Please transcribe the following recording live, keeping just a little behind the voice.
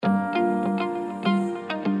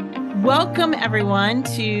Welcome, everyone,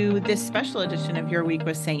 to this special edition of Your Week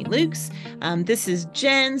with St. Luke's. This is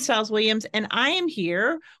Jen Stiles Williams, and I am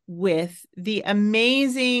here with the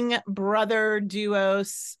amazing brother duo,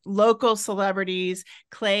 local celebrities,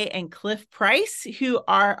 Clay and Cliff Price, who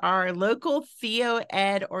are our local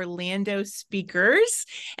TheoEd Orlando speakers.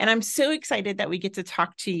 And I'm so excited that we get to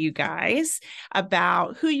talk to you guys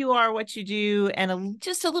about who you are, what you do, and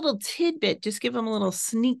just a little tidbit, just give them a little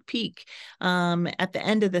sneak peek at the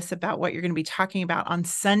end of this about what you're going to be talking about on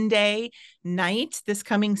Sunday night, this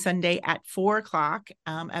coming Sunday at 4 o'clock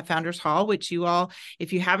at Founders Hall, which you all,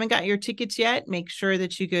 if you haven't got your tickets yet, make sure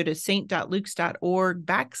that you go to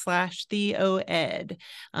st.lukes.org/TheoEd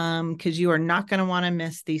because you are not going to want to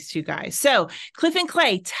miss these two guys. So Cliff and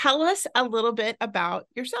Clay, tell us a little bit about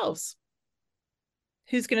yourselves.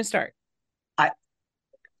 Who's going to start?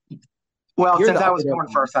 Since I was born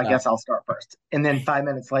first, I guess I'll start first. And then 5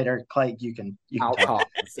 minutes later, Clay, you can I'll talk.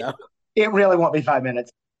 So it really won't be 5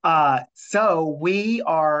 minutes. So we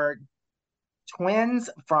are twins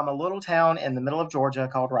from a little town in the middle of Georgia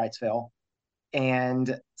called Wrightsville.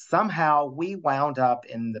 And somehow we wound up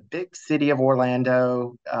in the big city of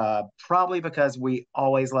Orlando, probably because we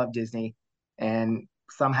always loved Disney. And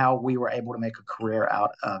somehow we were able to make a career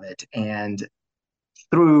out of it. And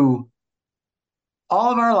through all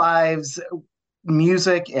of our lives,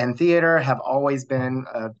 music and theater have always been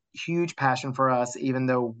a huge passion for us, even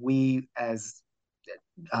though we, as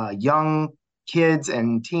young kids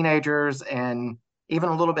and teenagers, and even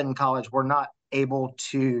a little bit in college, were not able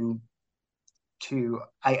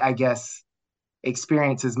I guess,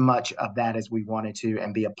 experience as much of that as we wanted to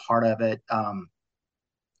and be a part of it.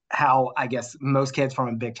 How I guess most kids from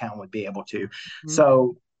a big town would be able to. Mm-hmm.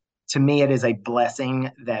 So to me, it is a blessing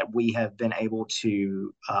that we have been able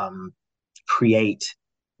to create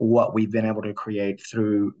what we've been able to create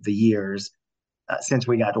through the years since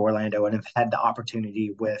we got to Orlando, and have had the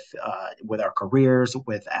opportunity with our careers,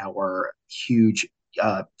 with our huge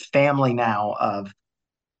family now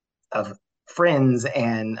of friends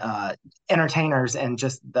and entertainers, and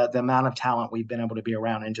just the amount of talent we've been able to be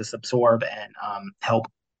around and just absorb and help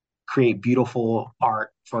create beautiful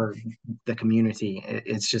art for the community.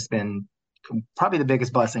 It's just been probably the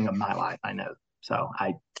biggest blessing of my life, I know. So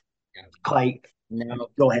Clay, no,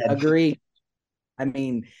 go ahead. Agree. I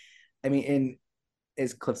mean, and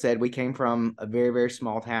as Cliff said, we came from a very, very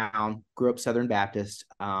small town, grew up Southern Baptist,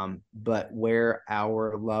 but where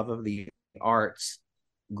our love of the arts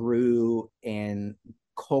grew and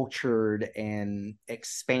cultured and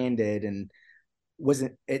expanded, and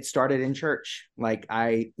it started in church. Like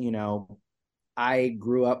I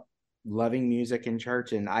grew up loving music in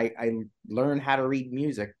church, and I learned how to read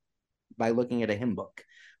music by looking at a hymn book.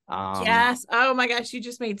 Yes. Oh my gosh, you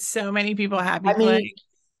just made so many people happy.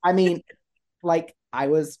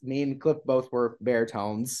 Me and Cliff both were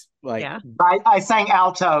baritones. Yeah. I sang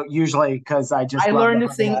alto usually because I learned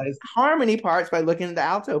to sing harmony parts by looking at the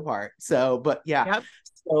alto part. So, but yeah. Yep.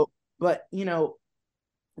 So, but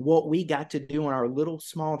what we got to do in our little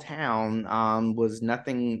small town was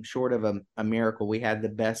nothing short of a miracle. We had the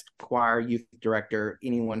best choir youth director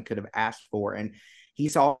anyone could have asked for, and he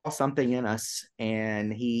saw something in us,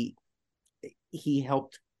 and he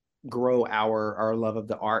helped grow our love of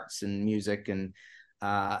the arts and music, and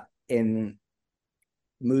in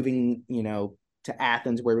moving to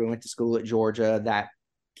Athens, where we went to school at Georgia, that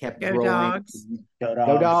kept Go growing. Dogs. Go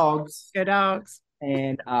Dogs. Go Dogs.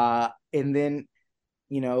 And then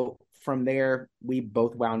from there we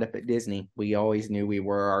both wound up at Disney. We always knew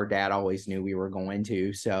our dad always knew we were going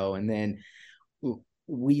to. So, and then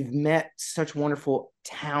we've met such wonderful,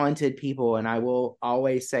 talented people, and I will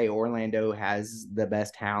always say Orlando has the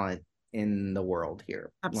best talent in the world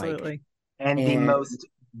here. Absolutely. And the most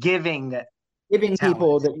giving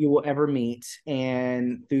people that you will ever meet.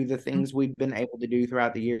 And through the things we've been able to do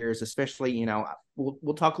throughout the years, especially,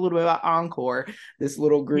 we'll talk a little bit about Encore, this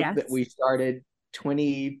little group that we started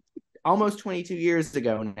almost 22 years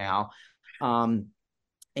ago now, and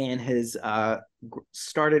has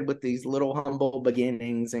started with these little humble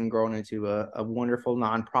beginnings and grown into a wonderful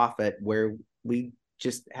nonprofit where we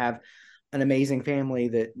just have an amazing family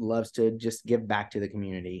that loves to just give back to the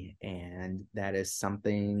community. And that is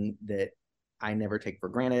something that I never take for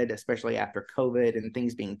granted, especially after COVID and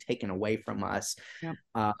things being taken away from us. Yep.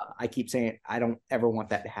 I keep saying I don't ever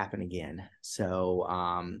want that to happen again. So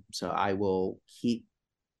I will keep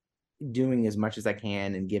doing as much as I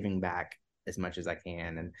can and giving back as much as I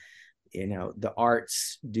can. And the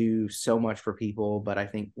arts do so much for people, but I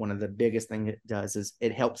think one of the biggest things it does is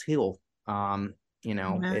it helps heal.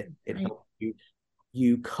 It helps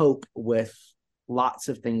you cope with lots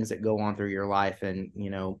of things that go on through your life. And,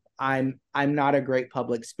 I'm not a great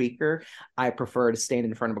public speaker. I prefer to stand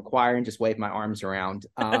in front of a choir and just wave my arms around,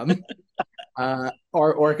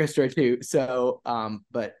 or orchestra too. So,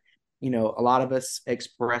 but, a lot of us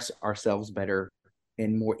express ourselves better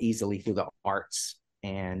and more easily through the arts.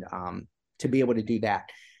 And to be able to do that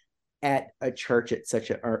at a church at such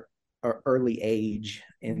a early age,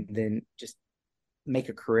 and then just make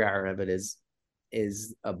a career out of it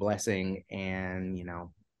is a blessing. And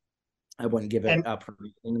I wouldn't give it up for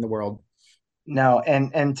anything in the world. No,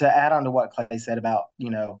 and to add on to what Clay said about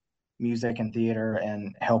music and theater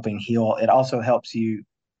and helping heal, it also helps you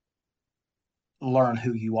learn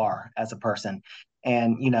who you are as a person.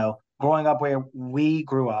 And growing up where we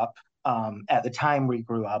grew up, at the time we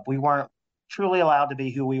grew up, we weren't truly allowed to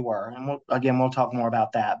be who we were. And we'll talk more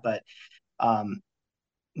about that. But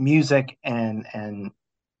music and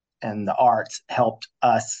the arts helped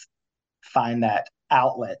us find that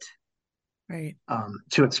outlet, right,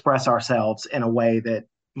 to express ourselves in a way that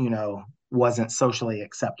wasn't socially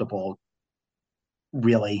acceptable,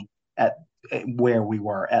 really, at where we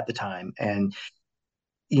were at the time. And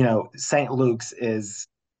St. Luke's is,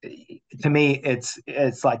 to me,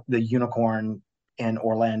 it's like the unicorn in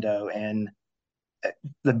Orlando, and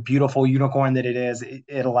the beautiful unicorn that it is.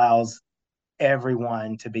 It allows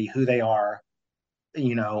everyone to be who they are,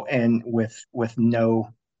 and with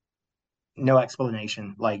no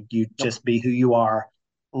explanation. Like, you just be who you are,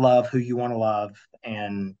 love who you want to love,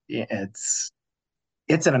 and it's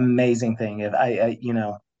an amazing thing. If I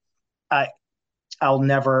I'll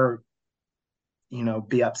never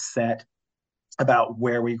be upset about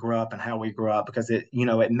where we grew up and how we grew up, because it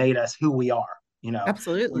made us who we are.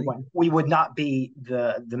 absolutely. We would not be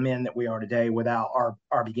the men that we are today without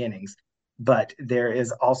our beginnings. But there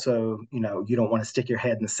is also, you don't want to stick your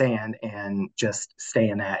head in the sand and just stay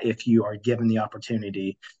in that. If you are given the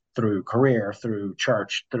opportunity through career, through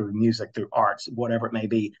church, through music, through arts, whatever it may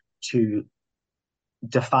be, to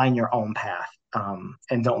define your own path,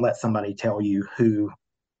 and don't let somebody tell you who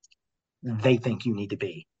they think you need to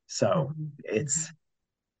be. So it's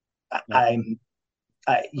I'm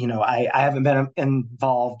I haven't been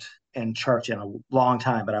involved in church in a long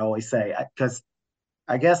time, but I always say, because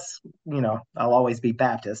I guess I'll always be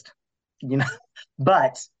Baptist,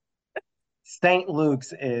 but St.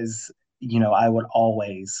 Luke's is, I would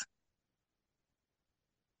always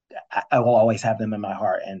I will always have them in my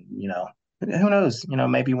heart. And who knows,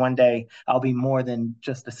 maybe one day I'll be more than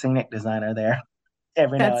just a scenic designer there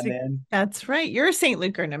every now That's and then. that's right. You're a Saint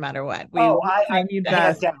Luker no matter what. We Oh, I claim you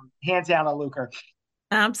hands best. down, a Luker.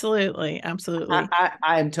 Absolutely, absolutely.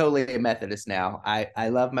 I am totally a Methodist now. I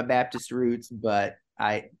love my Baptist roots, but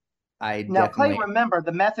I Now, Clay, definitely remember,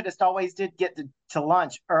 the Methodist always did get to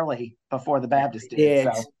lunch early before the Baptist did.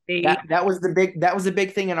 did. So That was the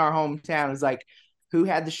big thing in our hometown. Is like, who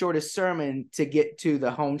had the shortest sermon to get to the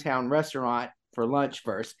hometown restaurant for lunch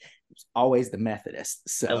first? It was always the Methodist.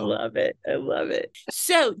 So I love it. I love it.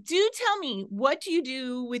 So, do tell me, what do you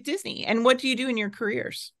do with Disney, and what do you do in your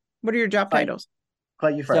careers? What are your job titles?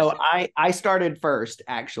 Clay, you first. So I started first,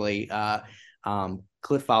 actually.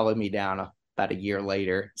 Cliff followed me down about a year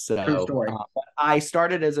later. True So story. I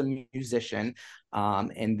started as a musician,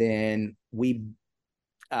 and then we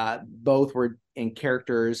both were in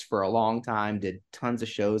characters for a long time, did tons of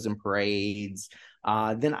shows and parades.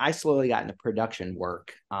 Then I slowly got into production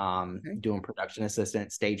work, doing production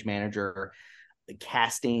assistant, stage manager,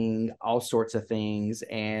 casting, all sorts of things.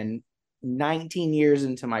 And 19 years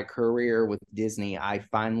into my career with Disney, I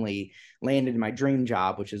finally landed my dream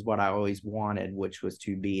job, which is what I always wanted, which was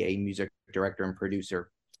to be a music director and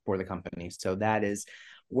producer for the company. So that is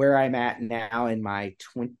where I'm at now in my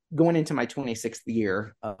going into my 26th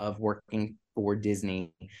year of working for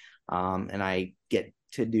Disney. And I get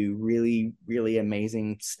to do really, really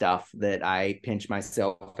amazing stuff that I pinch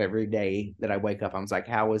myself every day that I wake up. I was like,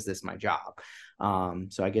 how is this my job?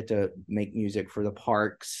 So I get to make music for the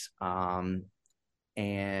parks,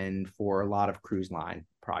 and for a lot of cruise line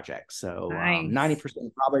projects. So Nice.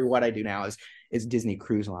 90% probably what I do now is Disney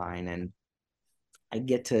Cruise Line, and I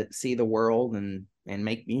get to see the world and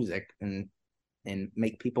make music and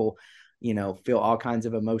make people, feel all kinds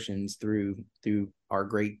of emotions through our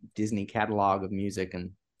great Disney catalog of music.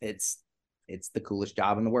 And it's the coolest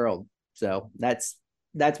job in the world. So that's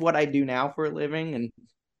what I do now for a living, and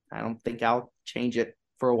I don't think I'll change it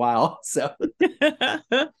for a while. So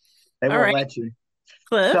They won't let you.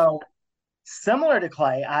 Cliff? So similar to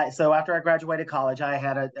Clay, so after I graduated college, I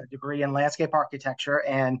had a degree in landscape architecture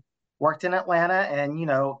and worked in Atlanta, and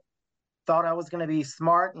thought I was going to be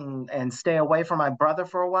smart and stay away from my brother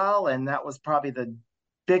for a while. And that was probably the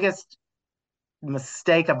biggest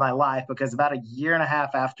mistake of my life, because about a year and a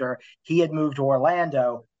half after he had moved to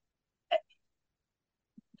Orlando,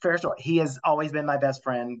 fair story, he has always been my best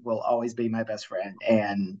friend, will always be my best friend.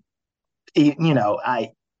 And,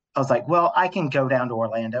 I was like, well, I can go down to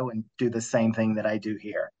Orlando and do the same thing that I do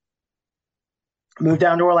here. Moved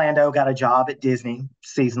down to Orlando, got a job at Disney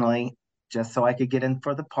seasonally, just so I could get in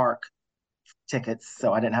for the park tickets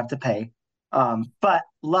so I didn't have to pay. But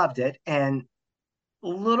loved it. And a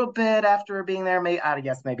little bit after being there, maybe I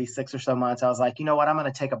guess maybe 6 or so months, I was like, you know what, I'm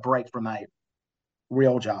going to take a break from my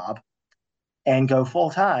real job and go full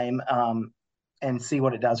time, and see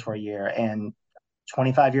what it does for a year. And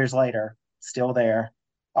 25 years later, still there.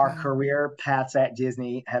 Our Wow. career paths at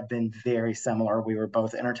Disney have been very similar. We were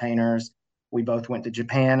both entertainers. We both went to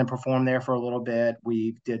Japan and performed there for a little bit.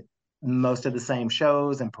 We did most of the same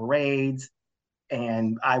shows and parades.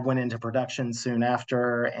 And I went into production soon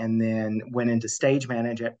after, and then went into stage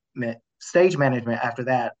management after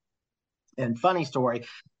that. And funny story,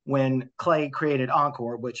 when Clay created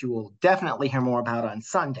Encore, which you will definitely hear more about on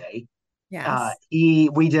Sunday, Yes.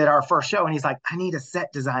 we did our first show, and he's like, I need a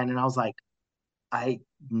set design. And I was like, I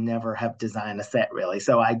never have designed a set really.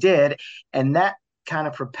 So I did. And that kind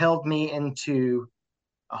of propelled me into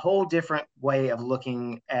a whole different way of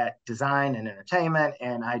looking at design and entertainment.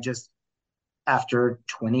 And I just, after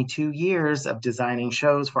 22 years of designing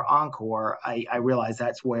shows for Encore, I realized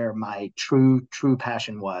that's where my true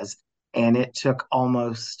passion was. And it took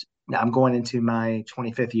almost, I'm going into my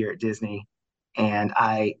 25th year at Disney, and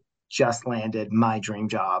I just landed my dream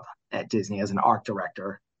job at Disney as an art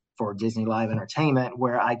director for Disney Live Entertainment,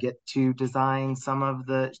 where I get to design some of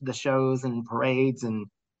the shows and parades and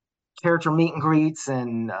character meet and greets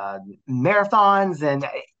and marathons and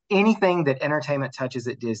anything that entertainment touches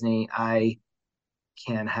at Disney. I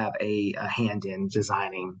can have a hand in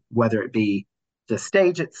designing, whether it be the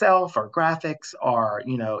stage itself or graphics, or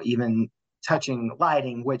even touching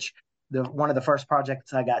lighting. Which the one of the first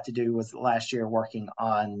projects I got to do was last year, working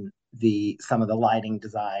on the some of the lighting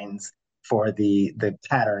designs for the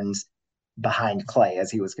patterns behind Clay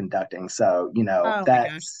as he was conducting. So Oh my gosh,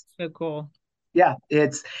 that's, so cool. yeah,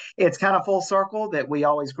 it's kind of full circle that we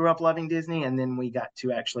always grew up loving Disney, and then we got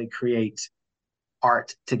to actually create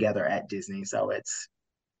art together at Disney. So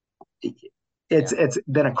Yeah. it's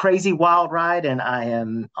been a crazy wild ride, and I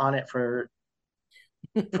am on it for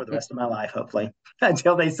the rest of my life, hopefully,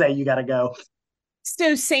 until they say you got to go.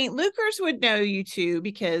 So St. Lucas would know you too,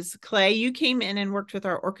 because Clay, you came in and worked with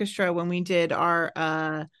our orchestra when we did our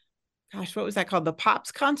gosh, what was that called? The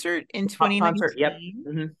Pops concert in Pop concert. Yep. 2019.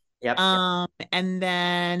 Mm-hmm. Yep. And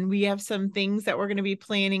then we have some things that we're going to be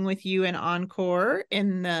planning with you and Encore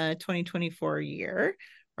in the 2024 year,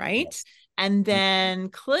 right? Yes. And then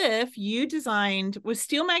Cliff, you designed, was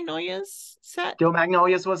Steel Magnolias set Steel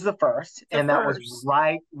Magnolias was the first, the and that was first?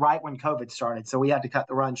 right when COVID started, so we had to cut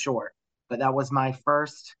the run short. But that was my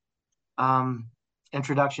first um,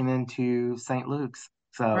 introduction into St. Luke's.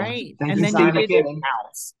 So Right. thank And you, then you Simon did, McKinney.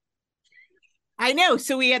 House. I know.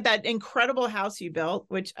 So we had that incredible house you built,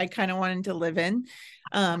 which I kind of wanted to live in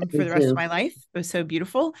for Me the rest of too. my life. It was so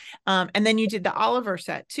beautiful. And then you did the Oliver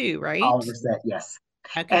set too, right? Oliver said yes.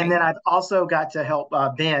 And Okay. then I've also got to help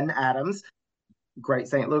Ben Adams, great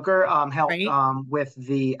St. Luker, help Right. with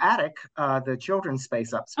the attic, the children's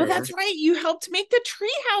space Oh, that's upstairs. right. You helped make the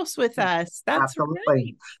tree house with us. That's Absolutely.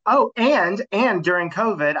 right. Oh, and during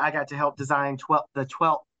COVID, I got to help design 12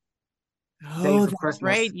 Oh, days of that's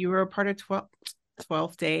right. Christmas. You were a part of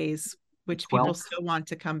 12 days, which people 12th. still want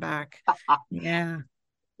to come back. Yeah.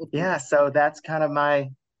 Yeah, so that's kind of my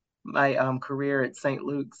career at St.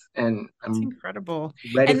 Luke's, and That's I'm incredible.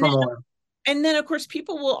 ready And for more. of course,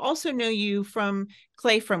 people will also know you from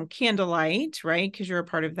Clay from Candlelight, right? Because you're a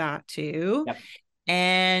part of that too. Yep.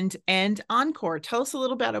 And Encore. Tell us a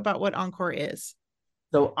little bit about what Encore is.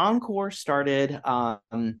 So Encore started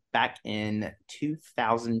back in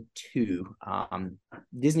 2002.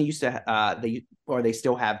 Disney used to they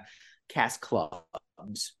still have cast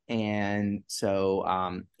clubs, and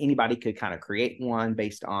so anybody could kind of create one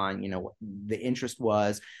based on what the interest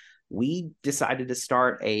was. We decided to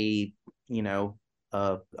start a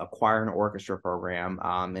choir and orchestra program,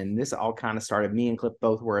 and this all kind of started. Me and Cliff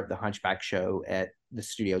both were at the Hunchback show at the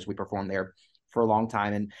studios. We performed there for a long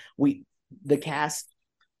time, and the cast,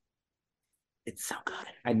 it's so good.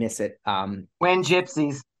 I miss it. Twin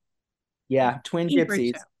Gypsies. Yeah, Twin Favorite show.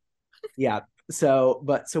 Gypsies. Yeah. So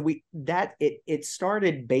it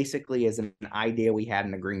started basically as an idea we had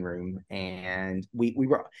in the green room, and we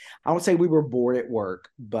were, I would say we were bored at work,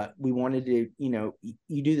 but we wanted to,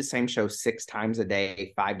 you do the same show 6 times a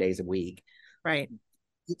day, 5 days a week. Right.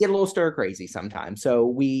 you get a little stir crazy sometimes. So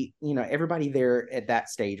we, everybody there at that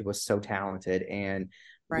stage was so talented. And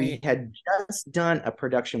we had just done a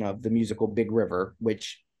production of the musical Big River,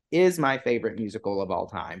 which is my favorite musical of all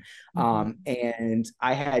time. And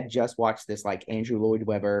I had just watched this like Andrew Lloyd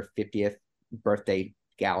Webber 50th birthday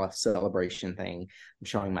gala celebration thing. I'm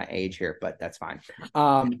showing my age here, but that's fine.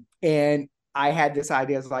 And I had this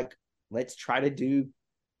idea, I was like, let's try to do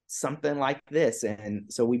something like this.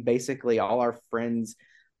 And so we basically, all our friends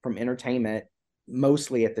from entertainment,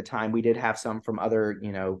 mostly at the time, we did have some from other,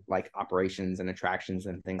 like operations and attractions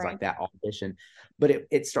and things like that audition, but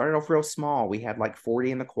it started off real small. We had like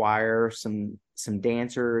 40 in the choir, some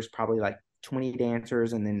dancers, probably like 20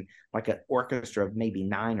 dancers, and then like an orchestra of maybe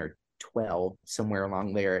 9 or 12 somewhere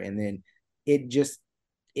along there. And then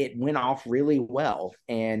it went off really well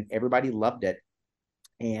and everybody loved it.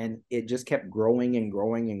 And it just kept growing and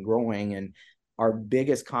growing and growing. And our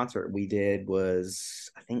biggest concert we did was,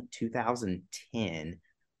 I think, 2010,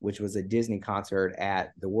 which was a Disney concert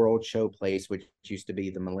at the World Showplace, which used to be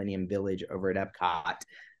the Millennium Village over at Epcot.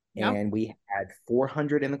 And we had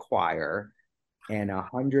 400 in the choir and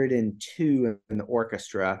 102 in the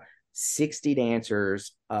orchestra, 60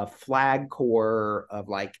 dancers, a flag corps of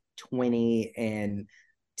like 20, and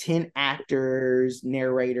 10 actors,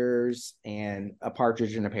 narrators, and a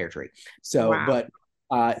partridge in a pear tree. So, but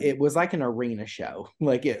it was like an arena show.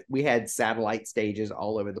 Like we had satellite stages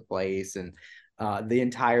all over the place, and the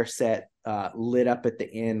entire set lit up at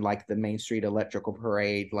the end like the Main Street Electrical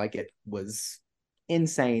Parade. Like it was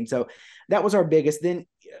insane. So that was our biggest. Then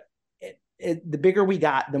the bigger we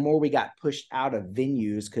got, the more we got pushed out of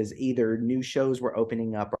venues because either new shows were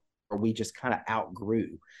opening up or we just kind of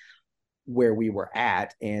outgrew where we were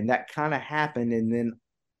at. And that kind of happened. And then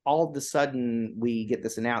all of a sudden we get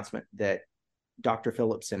this announcement that Dr.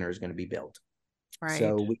 Phillips Center is going to be built.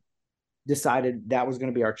 So we decided that was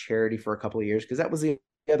going to be our charity for a couple of years, because that was the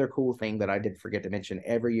other cool thing that I did forget to mention.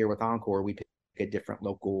 Every year with Encore, we pick a different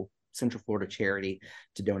local Central Florida charity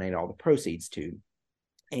to donate all the proceeds to.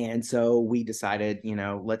 And so we decided,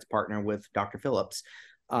 let's partner with Dr. Phillips.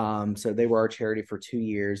 So they were our charity for 2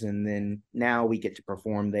 years. And then now we get to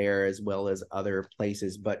perform there as well as other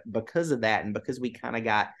places. But because of that, and because we kind of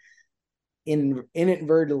got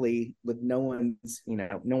inadvertently, with no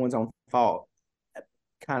one's own fault,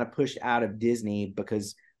 kind of pushed out of Disney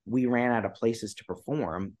because we ran out of places to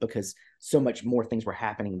perform, because so much more things were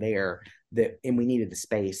happening there and we needed the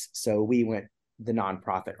space. So we went the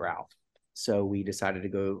nonprofit route. So we decided to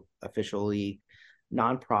go officially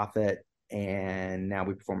nonprofit, and now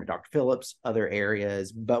we perform at Dr. Phillips, other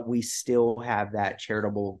areas, but we still have that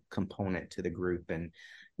charitable component to the group. And,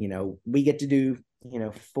 we get to do,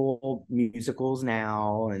 full musicals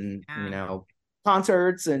now, and,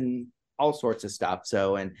 concerts and all sorts of stuff.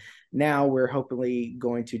 So, and now we're hopefully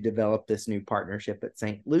going to develop this new partnership at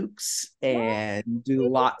St. Luke's and do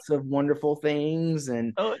lots of wonderful things.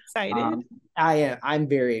 And so excited. I'm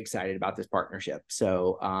very excited about this partnership.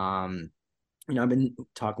 So, I've been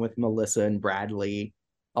talking with Melissa and Bradley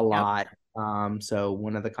a lot. So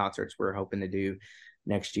one of the concerts we're hoping to do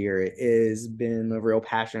next year has been a real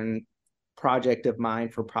passion project of mine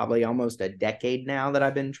for probably almost a decade now that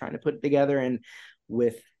I've been trying to put together. And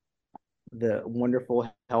with the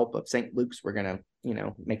wonderful help of St. Luke's, we're going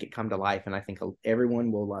to, make it come to life. And I think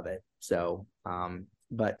everyone will love it. So,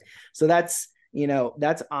 so that's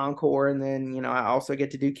Encore. And then, I also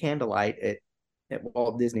get to do Candlelight at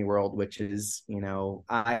Walt Disney World, which is,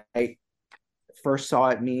 I first saw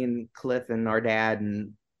it, me and Cliff and our dad,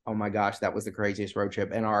 and oh my gosh, that was the craziest road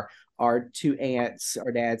trip. And our two aunts,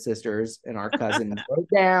 our dad's sisters, and our cousin rode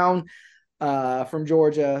down from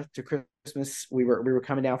Georgia to Christmas. We were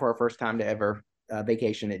coming down for our first time to ever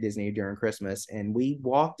vacation at Disney during Christmas, and we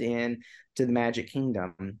walked in to the Magic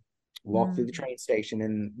Kingdom, walked through the train station,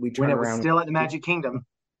 and we turned around. When it was still at the Magic Kingdom.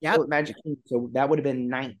 Yeah, Magic Kingdom. So that would have been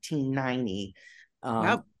 1990.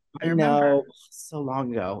 I know, so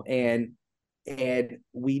long ago. And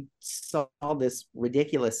we saw this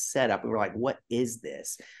ridiculous setup. We were like, what is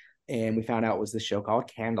this? And we found out it was this show called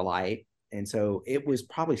Candlelight. And so it was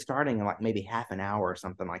probably starting in like maybe half an hour or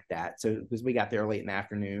something like that. So because we got there late in the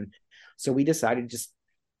afternoon. So we decided to just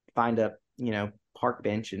find a, park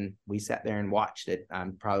bench, and we sat there and watched it.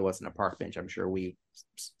 Probably wasn't a park bench. I'm sure we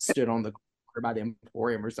stood on the corner by the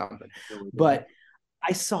Emporium or something. But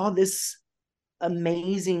I saw this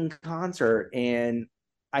amazing concert, and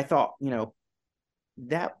I thought,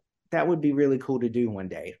 that would be really cool to do one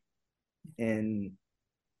day. And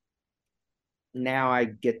now I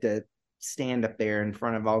get to stand up there in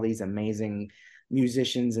front of all these amazing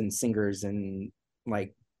musicians and singers, and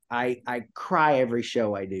like I cry every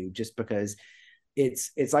show I do, just because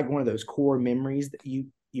it's like one of those core memories that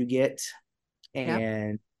you get.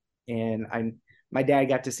 Yep. And I my dad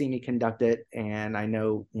got to see me conduct it, and I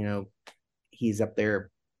know, he's up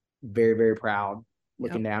there very, very proud,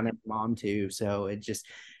 looking Yep. down at mom too. So it's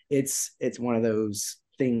one of those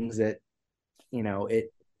things that,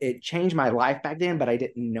 it changed my life back then, but I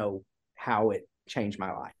didn't know how it changed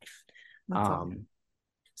my life. That's all.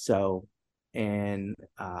 So and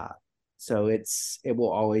so it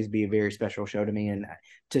will always be a very special show to me, and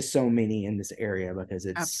to so many in this area, because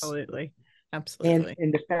it's Absolutely. and Absolutely.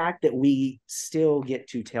 and the fact that we still get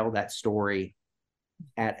to tell that story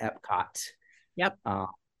at Epcot, Yep. uh,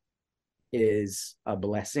 is a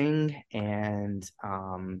blessing. And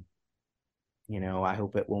I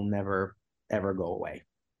hope it will never ever go away.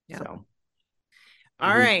 Yep. So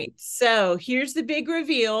All right. So here's the big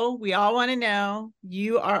reveal. We all want to know.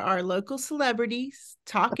 You are our local celebrities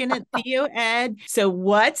talking at TheoEd. So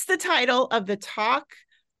what's the title of the talk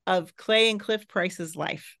of Clay and Cliff Price's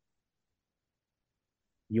life?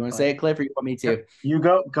 You want to say it, Cliff, or you want me to? You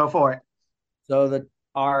go for it. So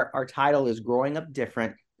our title is Growing Up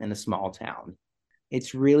Different in a Small Town.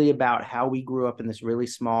 It's really about how we grew up in this really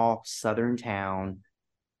small southern town,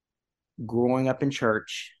 growing up in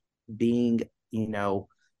church, being,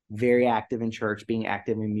 very active in church, being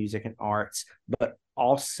active in music and arts, but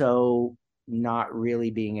also not really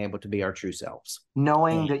being able to be our true selves.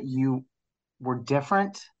 Knowing that you were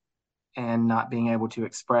different and not being able to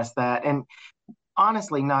express that. And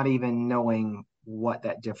honestly, not even knowing what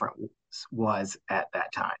that difference was at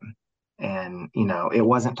that time. And, it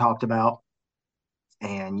wasn't talked about.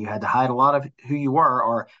 And you had to hide a lot of who you were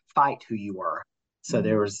or fight who you were. So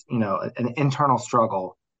there was, an internal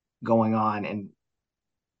struggle going on, and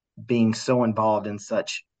being so involved in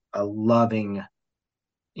such a loving,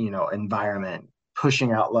 environment,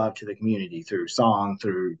 pushing out love to the community through song,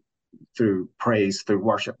 through praise, through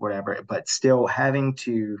worship, whatever, but still having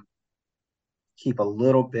to keep a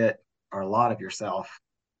little bit or a lot of yourself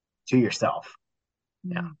to yourself.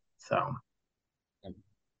 Yeah. So,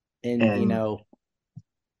 and and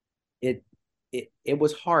it it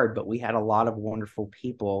was hard, but we had a lot of wonderful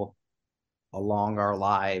people along our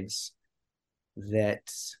lives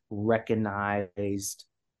that recognized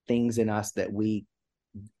things in us that we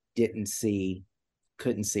didn't see,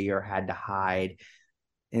 couldn't see, or had to hide.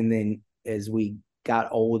 And then as we got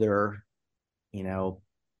older,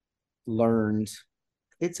 learned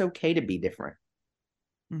it's okay to be different.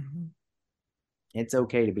 It's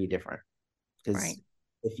okay to be different, because Right.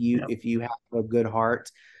 if you have a good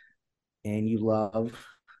heart and you love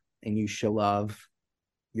and you show love,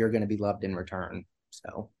 you're going to be loved in return.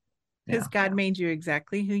 So Because God made you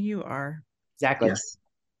exactly who you are. exactly.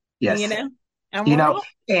 Yes. And we're all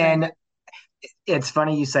different. And it's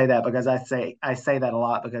funny you say that, because I say that a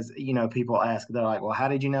lot, because people ask, they're like, well, how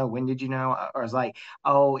did you know, when did you know? Or it's like,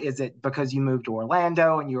 oh, is it because you moved to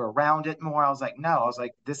Orlando and you're around it more? I was like, no. I was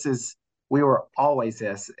like, we were always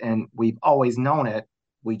this, and we've always known it.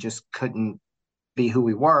 We just couldn't be who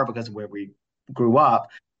we were because of where we grew up.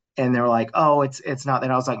 And they're like, oh, it's not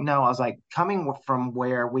that. I was like, no. I was like, coming from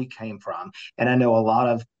where we came from, and I know a lot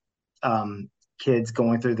of kids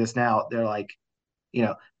going through this now, they're like, you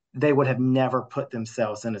know, they would have never put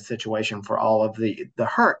themselves in a situation for all of the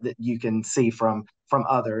hurt that you can see from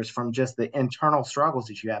others, from just the internal struggles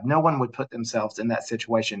that you have. No one would put themselves in that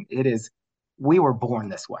situation. We were born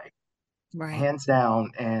this way, Right. hands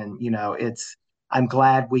down. And I'm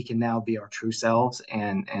glad we can now be our true selves,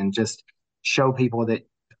 and just show people that,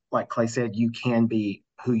 like Clay said, you can be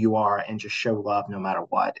who you are and just show love no matter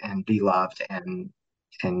what, and be loved, and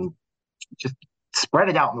just spread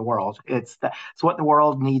it out in the world. It's what the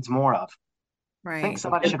world needs more of. I think Right.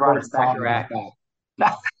 somebody should write a song about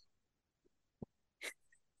that.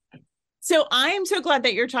 So I am so glad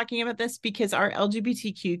that you're talking about this, because our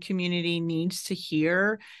LGBTQ community needs to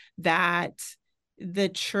hear that the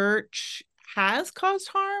church has caused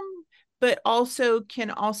harm, but also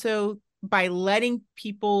can by letting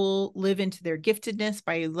people live into their giftedness,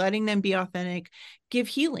 by letting them be authentic, give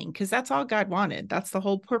healing, because that's all God wanted. That's the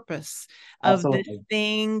whole purpose of this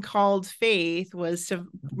thing called faith, was to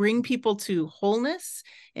bring people to wholeness,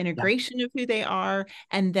 integration of who they are,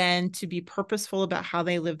 and then to be purposeful about how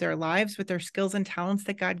they live their lives with their skills and talents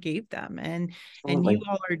that God gave them. And you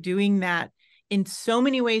all are doing that in so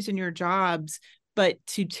many ways in your jobs, but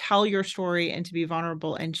to tell your story and to be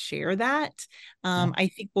vulnerable and share that,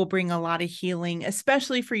 I think will bring a lot of healing,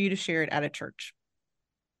 especially for you to share it at a church.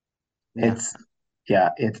 I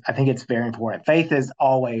think it's very important. Faith is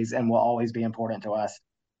always and will always be important to us,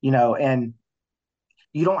 and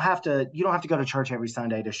you don't have to go to church every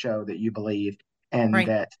Sunday to show that you believe, and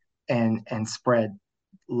that and spread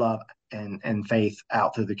love and faith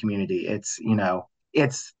out through the community. It's,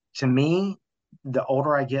 it's, to me, the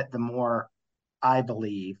older I get, the more I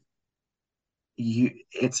believe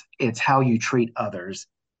it's how you treat others,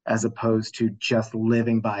 as opposed to just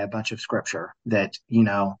living by a bunch of scripture that,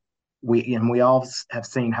 we all have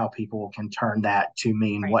seen how people can turn that to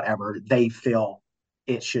mean Right. whatever they feel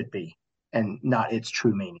it should be, and not its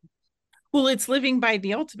true meaning. Well, it's living by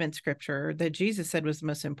the ultimate scripture that Jesus said was the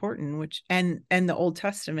most important, which and the Old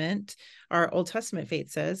Testament, our Old Testament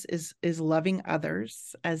faith says is loving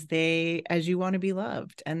others as you want to be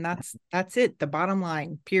loved. And that's it. The bottom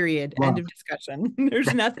line, period. Love. End of discussion.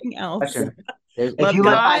 There's nothing else. If you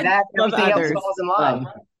live by that, everything else falls in line.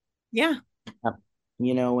 Yeah.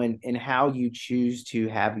 And how you choose to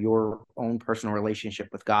have your own personal relationship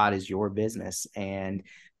with God is your business. And,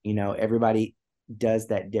 everybody does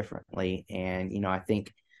that differently. And, I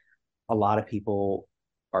think a lot of people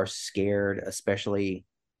are scared, especially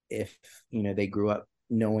if, they grew up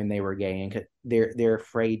knowing they were gay, and they're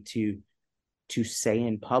afraid to say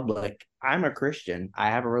in public, I'm a Christian. I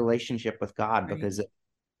have a relationship with God, right, because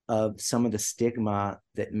of some of the stigma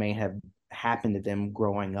that may have happened to them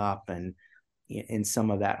growing up, and some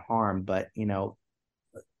of that harm. But,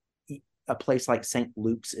 a place like St.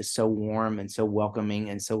 Luke's is so warm and so welcoming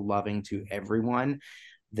and so loving to everyone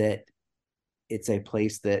that it's a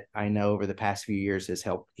place that I know over the past few years has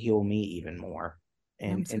helped heal me even more.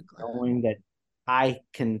 And knowing that I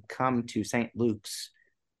can come to St. Luke's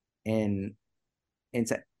and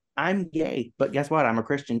say, I'm gay, but guess what? I'm a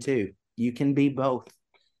Christian too. You can be both.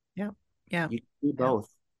 Yeah. Yeah. You can be both.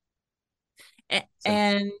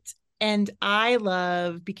 And I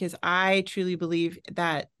love, because I truly believe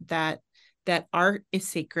that art is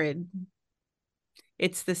sacred.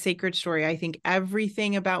 It's the sacred story. I think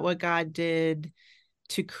everything about what God did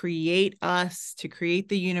to create us, to create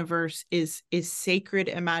the universe, is sacred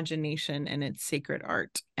imagination, and it's sacred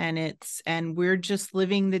art. And we're just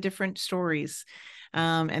living the different stories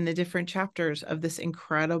and the different chapters of this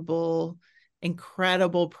incredible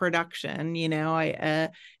production.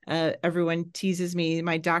 Everyone teases me.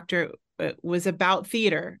 My doctorate was about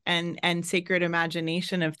theater and sacred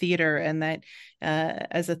imagination of theater, and that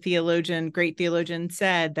as a great theologian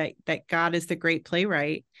said, that God is the great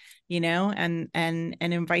playwright, and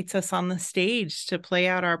invites us on the stage to play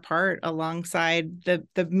out our part alongside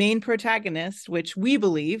the main protagonist, which we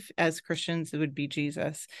believe as Christians it would be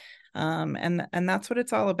Jesus. And that's what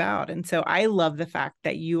it's all about. And so I love the fact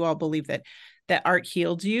that you all believe that art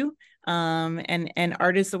healed you. And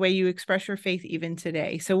art is the way you express your faith even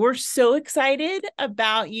today. So we're so excited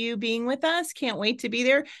about you being with us. Can't wait to be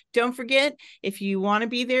there. Don't forget, if you want to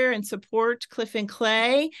be there and support Cliff and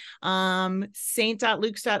Clay,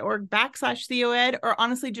 saint.lukes.org/TheoEd, or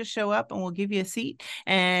honestly just show up and we'll give you a seat,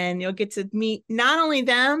 and you'll get to meet not only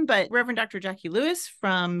them, but Reverend Dr. Jackie Lewis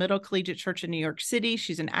from Middle Collegiate Church in New York City.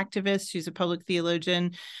 She's an activist. She's a public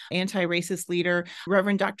theologian, anti-racist leader.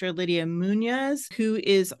 Reverend Dr. Lydia Munoz, who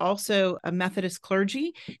is also a Methodist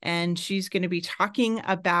clergy, and she's going to be talking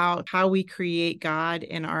about how we create God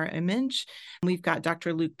in our image. We've got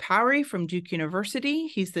Dr. Luke Powery from Duke University.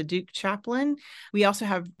 He's the Duke chaplain. We also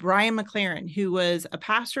have Brian McLaren, who was a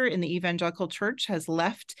pastor in the evangelical church, has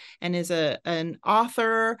left, and is an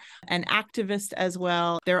author, an activist as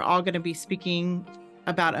well. They're all going to be speaking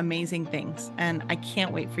about amazing things, and I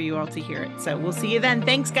can't wait for you all to hear it. So we'll see you then.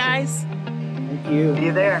 Thanks, guys. Thank you. See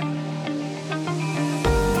you there.